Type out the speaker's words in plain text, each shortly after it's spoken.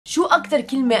شو اكثر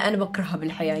كلمة انا بكرهها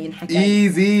بالحياة ينحكى؟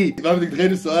 ايزي. ما بدك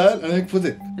تغيري السؤال؟ انا هيك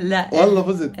فزت. لا والله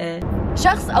فزت.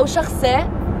 شخص او شخصة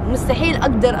مستحيل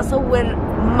اقدر اصور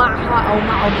معها او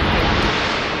معه بالحياة.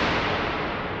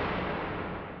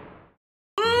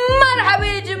 مرحبا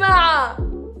يا جماعة.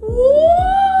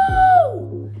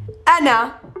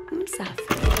 انا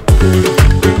مسافر.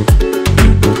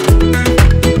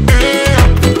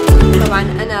 طبعا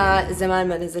انا زمان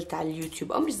ما نزلت على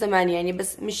اليوتيوب، او مش زمان يعني،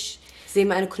 بس مش زي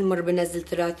ما انا كل مرة بنزل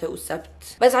 3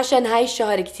 وسبت، بس عشان هاي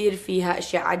الشهر كتير فيها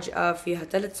اشياء عجقة، فيها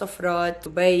 3 سفرات،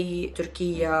 دبي،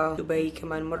 تركيا، دبي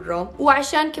كمان مرة،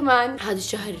 وعشان كمان هذا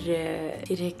الشهر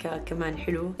كتير هيك كمان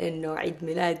حلو انه عيد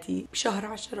ميلادي بشهر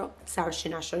 10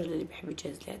 29/10 اللي بيحب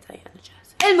يجهز لي هدايا انا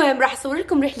جاهزة. المهم راح اصور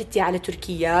لكم رحلتي على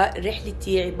تركيا.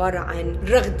 رحلتي عبارة عن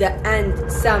رغدة اند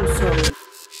سامسونج.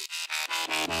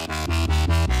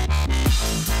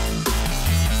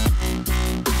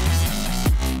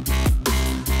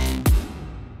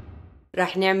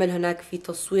 راح نعمل هناك في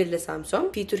تصوير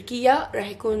لسامسونج. في تركيا راح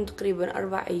يكون تقريبا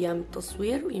 4 أيام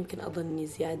التصوير، ويمكن أظني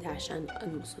زيادة عشان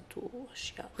أنبسط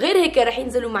وأشياء. غير هيك راح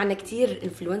ينزلوا معنا كتير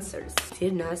انفلونسرز،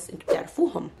 كتير ناس انتم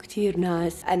بتعرفوهم، كتير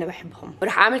ناس أنا بحبهم.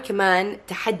 وراح أعمل كمان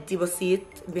تحدي بسيط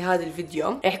بهذا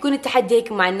الفيديو. راح يكون التحدي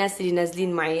هيك مع الناس اللي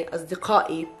نازلين معي،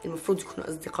 أصدقائي، المفروض يكونوا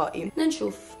أصدقائي. بدنا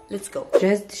نشوف. ليتس جو.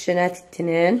 جهزت الشنات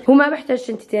التنين. هو ما بحتاج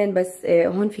شنطتين، بس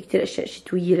هون في كتير اشياء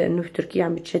شتويه لانه في تركيا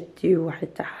عم بتشتي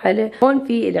وحتى حاله. هون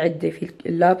في العده، في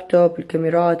اللابتوب،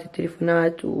 الكاميرات،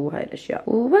 التليفونات وهاي الاشياء،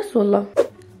 وبس والله.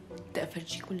 بدي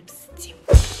افرجيكم لبستي.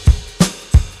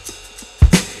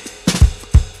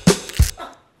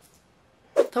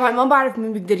 طبعا ما بعرف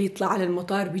مين بيقدر يطلع على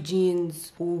المطار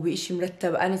بجينز وبإشي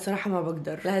مرتب. انا صراحه ما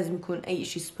بقدر، لازم يكون اي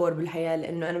اشي سبور بالحياه،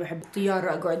 لانه انا بحب الطياره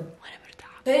اقعد وانا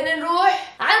مرتاحه. خلينا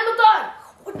نروح على المطار.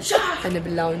 انا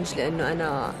باللاونج لانه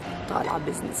انا طالعه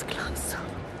بزنس كلاس.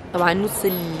 طبعا نص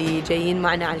اللي جايين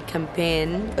معنا على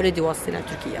الكامبين اوريدي واصلين على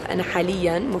تركيا. انا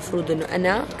حاليا مفروض انه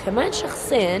انا كمان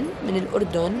شخصين من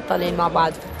الاردن طالعين مع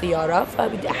بعض في الطياره،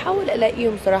 فبدي احاول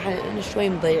الاقيهم صراحه لانه شوي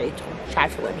مضيعتهم، مش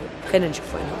عارفه وينهم. خلينا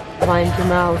نشوف وينهم. طبعا يا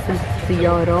جماعه وصلت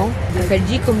الطياره، بدي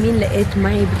افرجيكم مين لقيت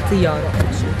معي بالطياره.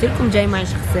 قلت لكم جاي معي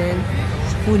شخصين،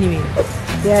 شوفوني مين.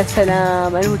 يا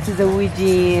سلام،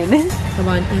 المتزوجين.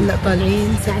 طبعا هلا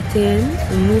طالعين ساعتين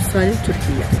ونوصل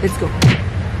تركيا. ليتس جو.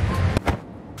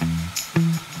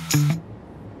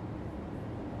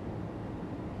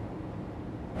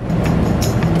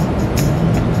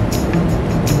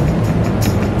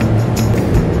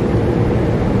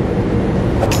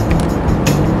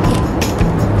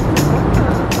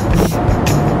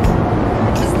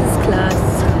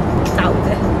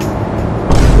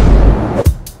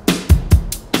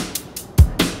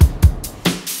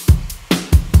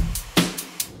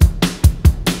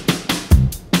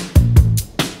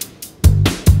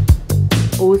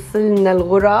 وصلنا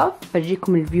الغرف،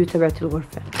 فرجيكم الفيو تبعت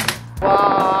الغرفة.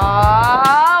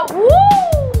 واو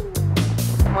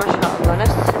ما شاء الله،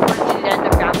 نفس البرج اللي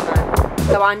عندنا في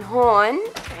عمان. طبعا هون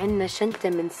عندنا شنطة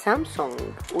من سامسونج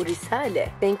ورسالة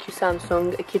ثانك يو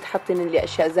سامسونج. اكيد حاطين لي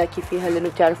اشياء زاكي فيها لانه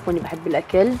بتعرفوني بحب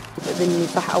الاكل، بتأذني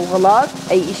صح او غلط،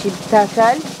 اي اشي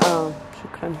بتاكل.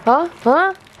 شكرا.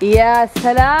 ها يا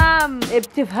سلام،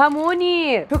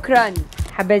 بتفهموني. شكرا،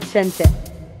 حبيت شنطة.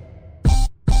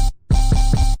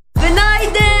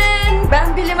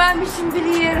 بامبي اللي ما عم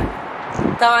بشمبلير.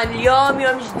 طبعا اليوم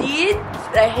يوم جديد،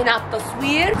 رايحين على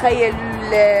التصوير. تخيل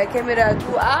الكاميرا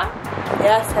توقع.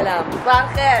 يا سلام.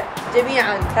 صباح الخير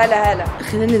جميعا. هلا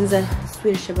خلينا ننزل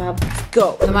تصوير الشباب.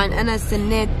 جو. طبعا انا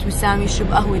استنيت وسام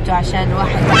يشرب قهوته عشان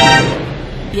واحد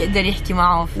يقدر يحكي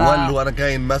معه. وانا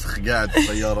كاين مسخ قاعد في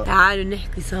السيارة. تعالوا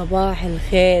نحكي صباح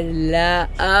الخير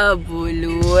لأبو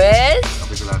الويس.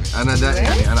 انا دائما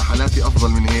يعني انا حالاتي افضل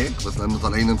من هيك، بس لانه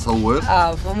طالعين نصور.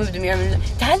 فهم بدهم يعملوا.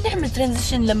 تعال نعمل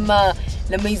ترانزيشن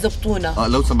لما يزبطونا.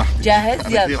 لو سمحتي.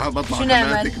 جاهز؟ يلا. شو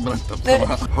نعمل؟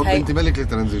 حب انت ملك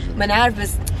الترانزيشن. ما انا عارف،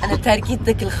 بس انا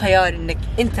تاركيتك الخيار انك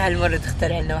انت هالمره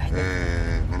تخترع لنا وحده.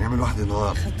 بدنا نعمل وحده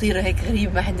نهار خطيره هيك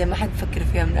غريب، ما حد فكر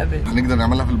فيها من قبل. نقدر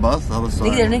نعملها في الباص؟ هذا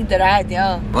السؤال. نقدر عادي.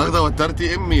 رغده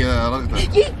وترتي امي يا رغده.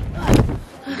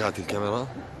 وقعتي الكاميرا؟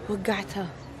 وقعتها.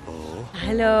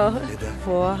 هلو.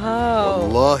 واو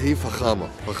والله فخامه.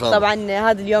 طبعا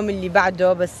هذا اليوم اللي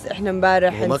بعده، بس احنا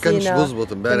امبارح ما كانش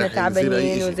بزبط. امبارح كنا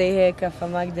تعبانين وزي هيك،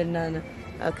 فما قدرنا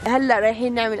اوكي. هلا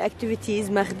رايحين نعمل اكتيفيتيز،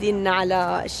 ماخذيننا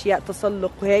على اشياء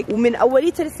تسلق وهيك، ومن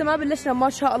اوليتها لسه ما بلشنا. ما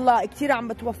شاء الله كثير عم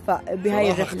بتوفق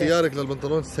بهاي الرحله. اختيارك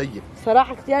للبنطلون سيء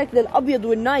صراحه. اختيارك للابيض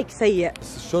والنايك سيء،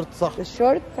 بس الشورت صح.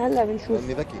 الشورت هلا بنشوف.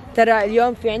 اني ذكي. ترى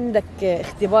اليوم في عندك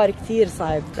اختبار كثير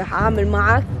صعب، رح اعمل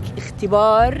معك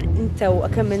اختبار انت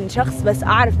وكم من شخص، بس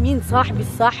اعرف مين صاحبي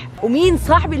الصح ومين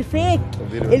صاحبي الفيك،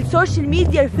 السوشيال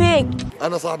ميديا الفيك.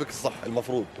 انا صاحبك الصح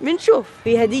المفروض. بنشوف.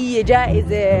 في هديه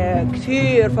جائزه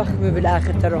كثير فخمه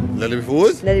بالاخر ترى للي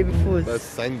بيفوز. للي بيفوز.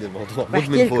 بس عندي الموضوع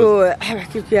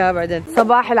بحكي لكم اياها بعدين.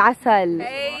 صباح العسل.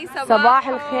 صباح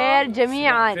الخير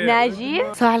جميعا. ناجي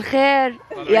صباح الخير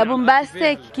يا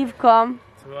بومباستيك، كيفكم؟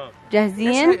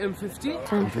 جاهزين؟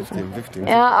 50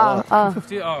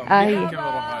 هي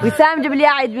وسام جاب لي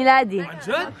عيد ميلادي. عن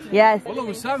جد؟ يس والله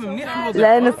وسام منيح الوضع.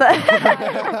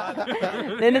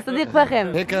 لأنه صديق فخم.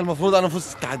 هيك المفروض انا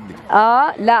فزت التحدي.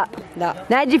 لا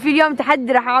ناجي في اليوم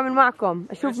تحدي راح اعمل معكم،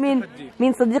 اشوف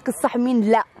مين صديق الصح مين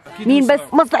لا، مين بس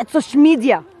مصلحة السوشيال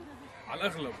ميديا على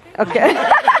الاغلب. اوكي.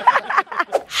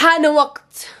 حان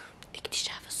وقت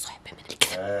اكتشاف الصحبة من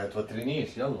الكذب.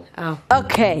 توترينيش يلا.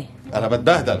 اوكي. انا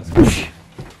بتبهدل.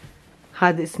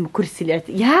 هذا اسمه كرسي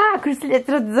الاعتراض. كرسي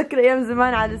الاعتراض، تذكر ايام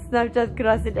زمان على السناب شات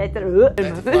كراسي الاعتراض.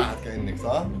 كأنك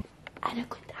صح؟ انا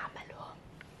كنت اعملهم.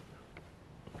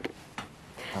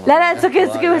 لا اوكي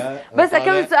بس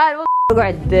اكمل سؤال.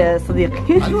 اقعد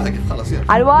صديقي. على الواقف خلص يلا.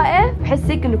 على الواقف بحس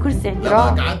هيك انه كرسي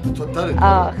اعتراض. لا قعدت توترت.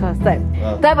 خلاص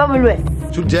طيب ابو الويس.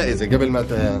 شو الجائزة قبل ما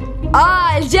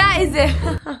الجائزة.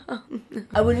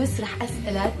 ابو الويس رح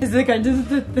اسالك اذا كان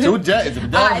جزء. شو الجائزة؟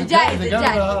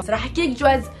 الجائزة رح احكي لك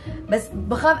جواز، بس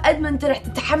بخاف قد ما انت رح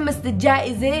تتحمس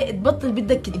للجائزة تبطل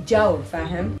بدك تجاوب،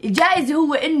 فاهم؟ الجائزة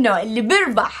هو انه اللي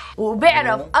بيربح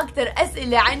وبيعرف اكثر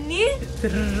اسئلة عني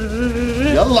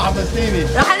يلا عبستيني.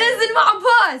 رح انزل معه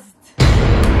بوست.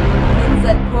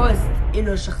 ننزل بوست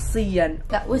إله شخصيا.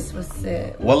 لا بس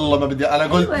والله ما بدي. انا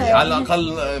قلت أيوة. على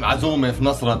الاقل عزومه في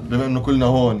نصرت بما انه كلنا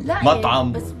هون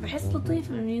مطعم. بس بحس لطيف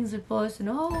انه ينزل بوست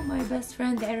انه ماي بيست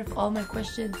فريند يعرف all my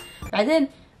questions.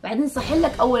 بعدين صح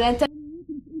لك اولا انت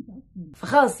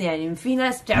فخلص يعني في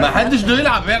ناس بتعرف. ما حدش بده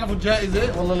يلعب بيعرفوا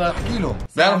الجائزه. والله لا احكي لهم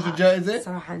بيعرفوا شو الجائزه.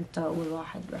 صراحه انت اول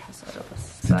واحد راح اساله.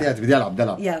 بس ستات بدي العب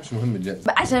دلع. يلا. مش مهم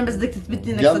الجائزه عشان بس بدك تثبت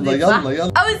لي انك يلا صديق.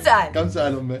 يلا اول سؤال. كم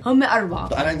سؤال هم 4.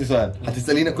 انا عندي سؤال.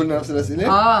 حتسالينا كلنا نفس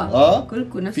الاسئله؟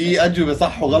 كلكم نفس. في اجوبه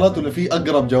صح وغلط ولا في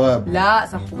اقرب جواب؟ لا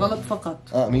صح وغلط فقط.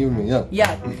 100%.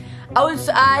 يلا اول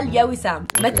سؤال يا وسام،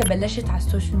 متى بلشت على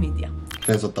السوشيال ميديا؟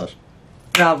 2016.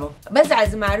 برافو. بس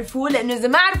عايزة اعرفوه لانه اذا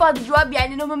ما عرفوا هذا الجواب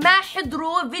يعني انهم ما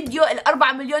حضروا فيديو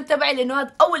ال4 مليون تبعي، لانه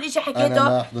هذا اول اشي حكيته. انا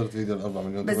ما حضرت فيديو ال4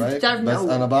 مليون تبعك، بس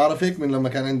انا بعرفك من لما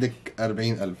كان عندك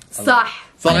 40,000. صح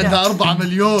عندها 4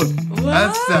 مليون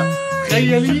هسه.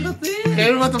 تخيلي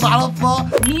خير ما بعرفها.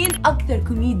 مين اكثر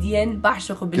كوميديان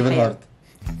بعشقه بالحياة؟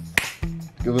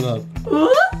 قبل هارت.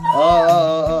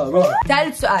 روح.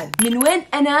 ثالث سؤال، من وين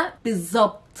انا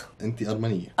بالضبط؟ انت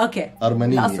ارمنيه. اوكي.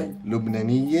 ارمنيه الأصل.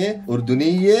 لبنانيه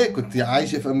اردنيه، كنت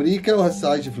عايشه في امريكا وهسه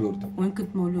عايشه في الاردن. وين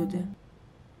كنت مولوده؟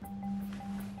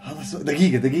 هذا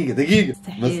دقيقه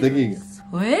بس دقيقه.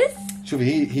 سويس؟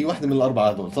 شوفي هي واحده من الاربعه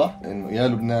هذول صح؟ انه يا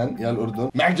لبنان يا الاردن.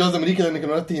 معك جواز امريكا لانك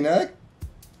انولدتي هناك؟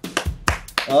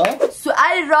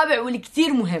 السؤال الرابع واللي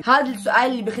كثير مهم، هذا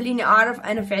السؤال اللي بخليني اعرف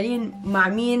انا فعليا مع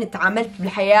مين تعاملت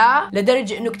بالحياه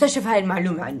لدرجه انه اكتشف هاي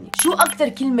المعلومه عني. شو اكثر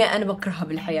كلمه انا بكرهها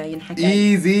بالحياه ينحكى؟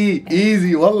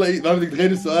 ايزي والله. ما بدك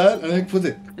تغير السؤال؟ انا هيك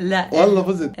فزت. لا والله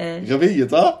فزت. غبيه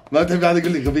صح؟ ما بتحبي حدا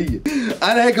يقول لي غبيه.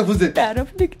 انا هيك فزت.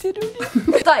 تعرفني كثير.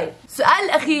 طيب السؤال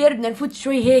الاخير بدنا نفوت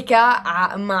شوي هيك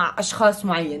مع اشخاص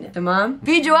معينه، تمام؟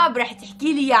 في جواب رح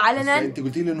تحكي لي اياه علنا. انت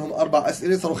قلتي لي انهم 4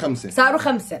 اسئله صاروا 5. صاروا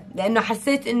 5 لانه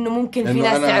حسيت انه ممكن في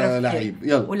ناس تعرف لعيب.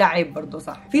 يلا. ولعيب برضه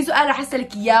صح. في سؤال رح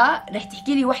اسالك اياه، رح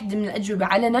تحكي لي وحده من الاجوبه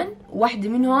علنا، وحده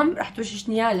منهم رح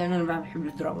توششني اياها لانه انا ما بحب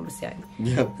الدراما بس يعني.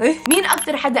 يلا. مين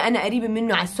اكثر حدا انا قريبه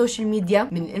منه على السوشيال ميديا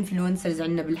من الانفلونسرز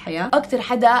عندنا بالحياه؟ اكثر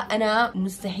حدا انا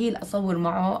مستحيل اصور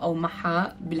معه او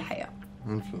معها بالحياه.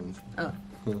 انفلونسر.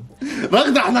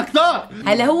 رغد احنا كتار.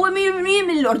 هلا هو 100%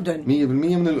 من الاردن.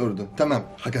 100% من الاردن. تمام.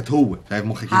 حكت هو. شايف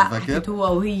مخك كيف فاكر؟ حكت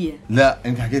هو وهي. لا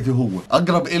انت حكيتي هو.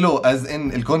 اقرب له از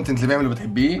ان الكونتنت اللي بيعمله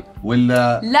بتحبيه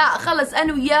ولا لا؟ خلص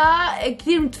انا وياه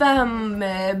كثير متفاهم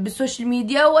بالسوشيال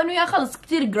ميديا، وانا وياه خلص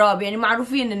كثير قراب يعني،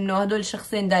 معروفين انه هدول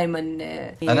الشخصين دائما.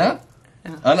 انا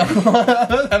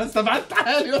استبعدت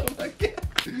حالي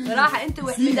صراحة انت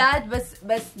وحمدات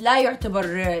بس لا يعتبر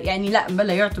يعني، لا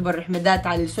بلا يعتبر حمدات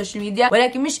على السوشيال ميديا،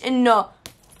 ولكن مش انه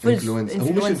انفلونسر.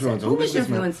 هو مش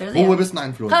انفلونسر، هو بيصنع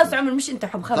انفلونسر. خلاص عمر مش انت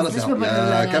حب، خلاص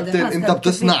يا كابتن انت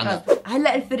بتصنعنا.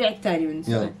 هلا الفرع الثاني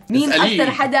بالنسبه مين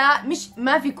اكثر حدا مش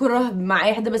ما في كره مع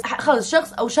اي حدا، بس خلص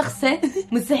شخص او شخصه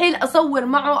مستحيل اصور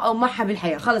معه او معها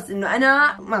بالحياه، خلص انه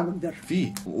انا ما بقدر.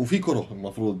 وفي كره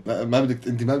المفروض ما بدك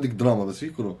انت ما بدك دراما، بس في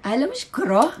كره. هلا مش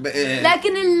كره لكن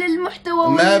المحتوى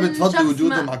ما بتفضي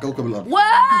وجودهم على كوكب الارض.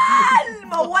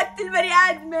 موت البني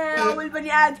ادمه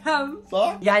والبني ادم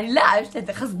صح؟ يعني لا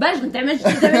انت خلص باش ما تعملش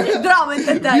دراما انت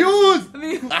الثاني. فيوز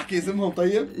احكي اسمهم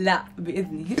طيب؟ لا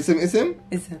باذني. اسم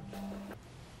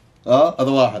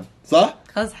هذا واحد صح؟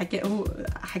 خلص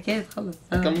حكيت خلص.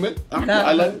 اكمل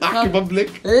احكي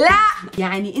بابليك. لا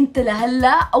يعني انت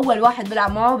لهلا اول واحد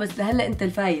بلعب معه، بس لهلا انت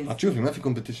الفايز. هتشوفي ما في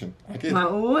كومبيتيشن. حكيت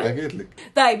معقول؟ حكيت لك.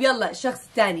 طيب يلا الشخص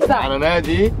الثاني. معنا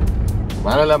ناجي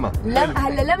معنا لما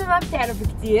هلا لما ما بتعرف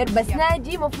كثير، بس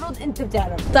ناجي مفروض انت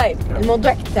بتعرف. طيب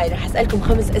الموضوع كالتالي، رح اسالكم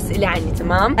 5 اسئله عني،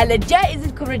 تمام؟ هلا الجائزه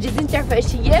الكبرى جاهزين تعرفوا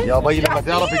ايش هي؟ يا بي لما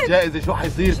تعرف الجائزه شو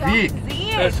حيصير فيك؟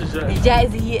 ايش الجاي؟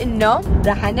 الجائزه هي انه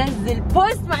رح انزل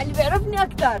بوست مع اللي بيعرفني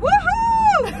اكثر.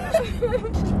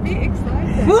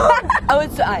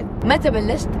 اول سؤال، متى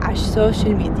بلشت على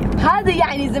السوشيال ميديا؟ هذا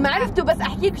يعني اذا ما عرفتوا، بس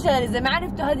احكي لكم شغله، اذا ما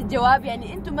عرفتوا هذا الجواب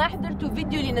يعني انتم ما حضرتوا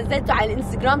فيديو اللي نزلته على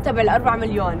الانستغرام تبع ال4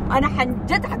 مليون. انا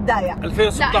جد حتضايق.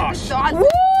 2016.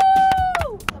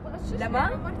 لما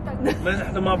ما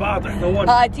احنا مع بعض، احنا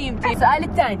هون. تيم. السؤال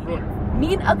الثاني،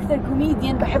 مين اكثر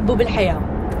كوميديان بحبه بالحياه؟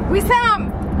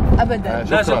 وسام. ابدا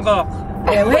لا شقاق.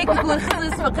 وهيك بكون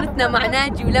خلص فقرتنا مع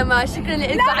ناجي ولما. شكرا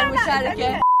لكم على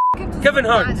المشاركه. كيفن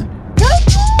هارت.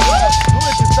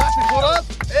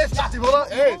 ايش تحتي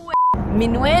فرص؟ ايش؟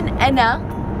 من وين انا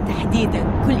تحديدا؟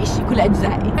 كل شيء، كل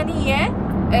اجزائي.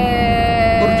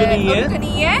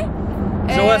 أردنية.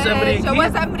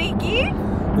 جواز أمريكي.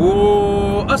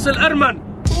 وأصل أرمن.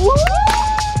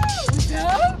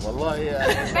 والله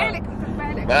بالك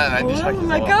ما عنديش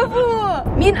حكي.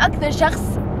 كفو. مين أكثر شخص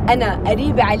أنا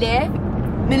قريبة عليه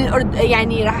من الأردن؟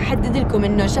 يعني راح أحدد لكم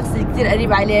إنه الشخص اللي كثير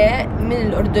قريب عليه من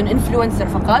الأردن، إنفلونسر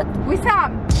فقط.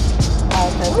 وسام.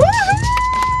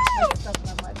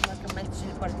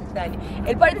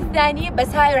 البارت الثاني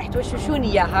بس هاي رح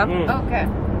توشوشوني اياها. اوكي.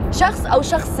 شخص او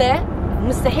شخصة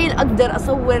مستحيل اقدر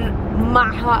اصور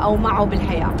معها او معه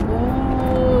بالحياة.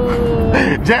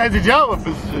 جاهز يجاوب.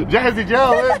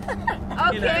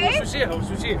 اوكي.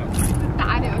 وشوشيها.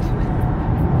 تعالي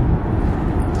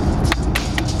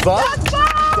صح؟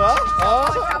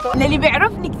 للي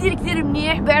بيعرفني كثير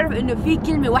منيح بيعرف انه في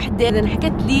كلمة واحدة اذا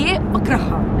انحكت لي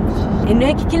بكرهها، انه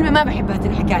هيك كلمة ما بحبها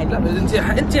تنحكى لي.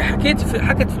 انت حكيت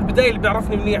في البداية اللي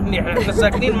بيعرفني منيح، احنا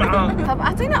ساكنين معاه. طب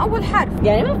اعطينا اول حرف.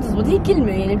 يعني ما بتزبط، هي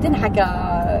كلمة يعني بتنحكى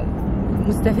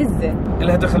مستفزة.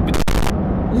 لها دخل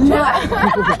لا.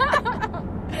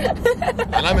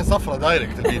 علامة صفرة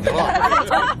دايركت الفيديو.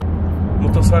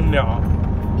 متصنعة.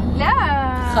 لا.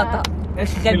 خطأ.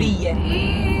 غبية.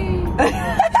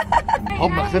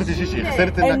 ما خسرتي شيء،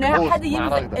 خسرت انك حدا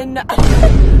يمسك انه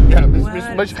يعني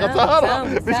مش خسارة.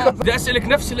 بدي اسألك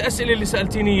نفس الأسئلة اللي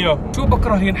سألتيني اياه، شو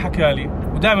بكره ينحكى لي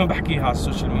ودائما بحكيها على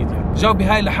السوشيال ميديا. جاوبي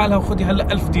هاي لحالها وخذي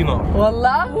هلا 1000 دينار.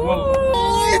 والله؟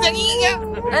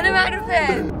 دقيقة. أنا ما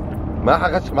عرفت.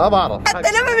 ما بعرف. حتى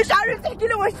لما مش عارف تحكي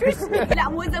له وشوش. لا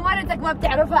مو إذا مرتك ما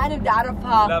بتعرفها أنا بدي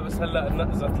أعرفها. لا بس هلا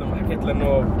نقزت لما حكيت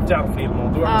لأنه بتعرفي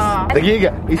الموضوع. بس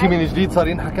دقيقة، إشي من جديد صار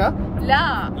ينحكى؟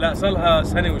 لا صار لها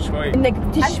سنة وشوي. إنك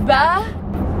بتشبه.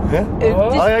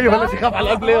 ايوه بلش يخاف على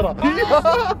الاب ليرة.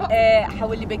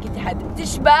 حول لي بيك اتحاد.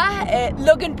 بتشبه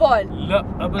لوجان بول. لا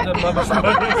ابدا ما بشبه.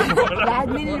 بعد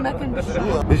مين اللي ما كان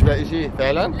بيشبه؟ بيشبه شيء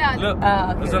فعلا؟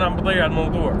 لا بس انا عم بضيع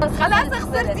الموضوع. خلاص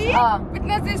خسرتي؟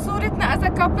 بتنزل صورتنا از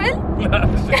كابل؟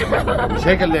 لا مش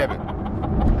هيك اللعبة.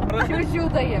 شو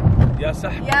طيب؟ يا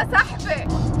سحبة. يا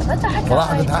سحبة.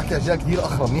 صراحة كنت حاحكي اشياء كثير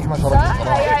اخرى، منيح ما شرحت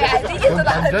صراحة. كنت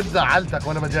عن جد زعلتك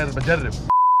وانا بجرب.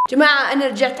 جماعة أنا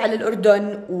رجعت على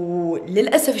الأردن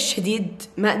وللأسف الشديد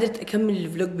ما قدرت أكمل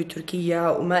الفلوج بتركيا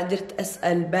وما قدرت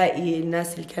أسأل باقي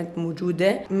الناس اللي كانت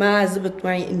موجودة. ما زبط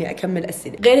معي إني أكمل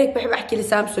أسئلة. غير هيك بحب أحكي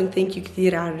لسامسونج ثانك يو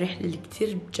كثير على الرحلة اللي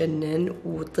كثير بتجنن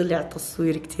وطلع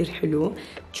تصوير كثير حلو.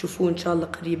 تشوفوه إن شاء الله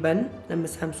قريبا لما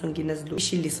سامسونج ينزلوا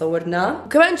الشيء اللي صورناه.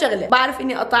 وكمان شغلة، بعرف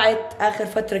إني قطعت آخر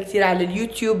فترة كثير على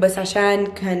اليوتيوب بس عشان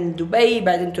كان دبي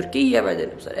بعدين تركيا بعدين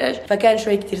أبصر إيش، فكان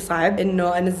شوي كثير صعب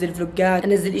إنه أنزل فلوجات،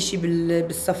 أنزل إشي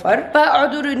بالسفر.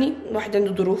 فاعذروني، واحد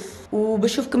عنده ظروف.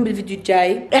 وبشوفكم بالفيديو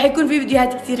الجاي، رح يكون في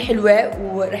فيديوهات كثير حلوة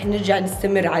ورح نرجع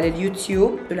نستمر على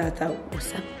اليوتيوب ثلاثاء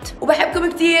وسبت.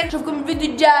 وبحبكم كثير، نشوفكم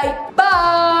بالفيديو الجاي.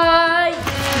 باي.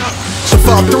 So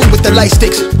far through with the light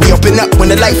sticks, we open up when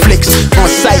the light flicks. On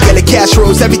sight, yellow cash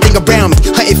rolls, everything around me,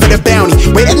 hunting for the bounty.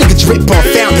 Wait, that nigga drip on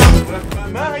found me.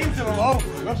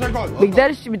 بقعد.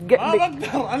 بقدرش ما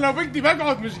بقدر، انا لو بدي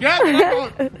بقعد مش قادر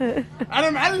اقعد. انا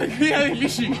معلق في هذا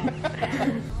الشيء.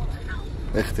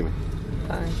 اختمي.